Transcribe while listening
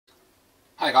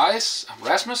Hi guys, I'm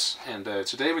Rasmus, and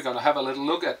today we're going to have a little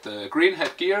look at the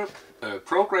Greenhead Gear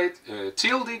Pro Grade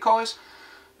Teal decoys.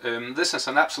 This is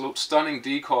an absolute stunning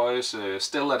decoy,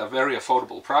 still at a very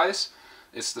affordable price.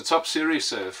 It's the top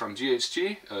series from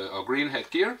GHG or Greenhead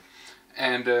Gear,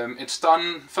 and it's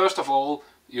done. First of all,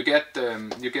 you get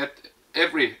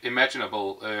every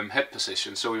imaginable head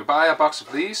position. So you buy a box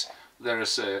of these.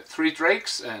 There's 3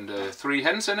 drakes and 3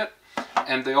 hens in it.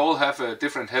 And they all have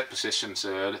different head positions.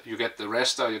 You get the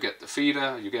rester, you get the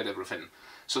feeder, you get everything.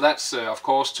 So that's of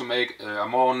course to make a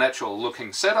more natural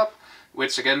looking setup,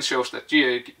 which again shows that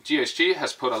GHG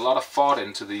has put a lot of thought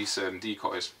into these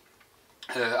decoys.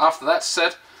 After that's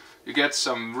set, you get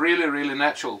some really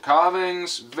natural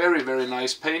carvings, very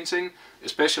nice painting,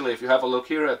 especially if you have a look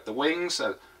here at the wings,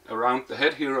 around the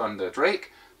head here on the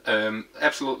drake.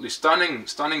 Absolutely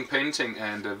stunning painting,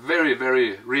 and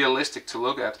very realistic to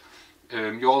look at.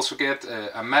 You also get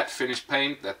a matte finish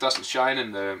paint that doesn't shine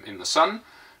in the sun,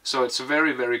 so it's a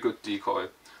very good decoy.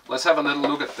 Let's have a little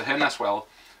look at the hen as well.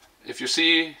 If you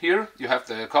see here, you have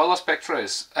the color spectra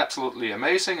is absolutely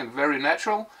amazing and very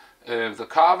natural. The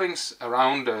carvings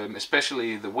around,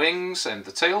 especially the wings and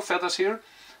the tail feathers here,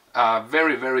 are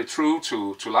very true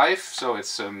to life. So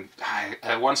it's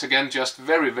once again just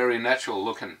very natural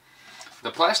looking.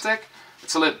 The plastic,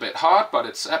 it's a little bit hard, but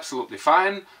it's absolutely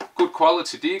fine. Good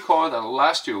quality decoy that'll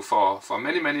last you for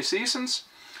many seasons.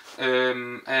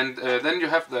 Then you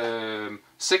have the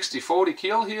 60-40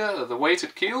 keel here, the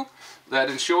weighted keel, that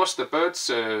ensures the birds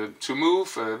to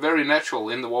move very natural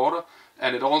in the water,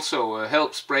 and it also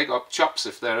helps break up chops.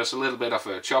 If there is a little bit of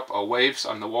a chop or waves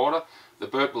on the water, the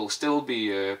bird will still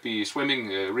be swimming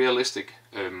realistic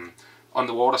on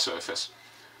the water surface.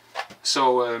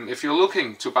 So if you're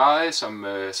looking to buy some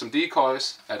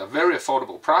decoys at a very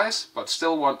affordable price, but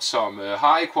still want some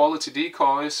high quality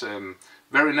decoys,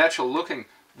 very natural looking,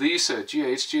 these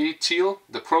GHG Teal,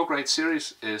 the Pro Grade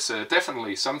series, is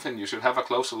definitely something you should have a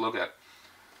closer look at.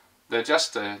 They're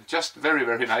just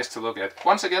very nice to look at.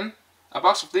 Once again, a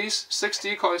box of these, 6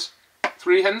 decoys,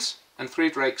 3 hens and 3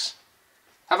 drakes.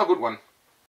 Have a good one.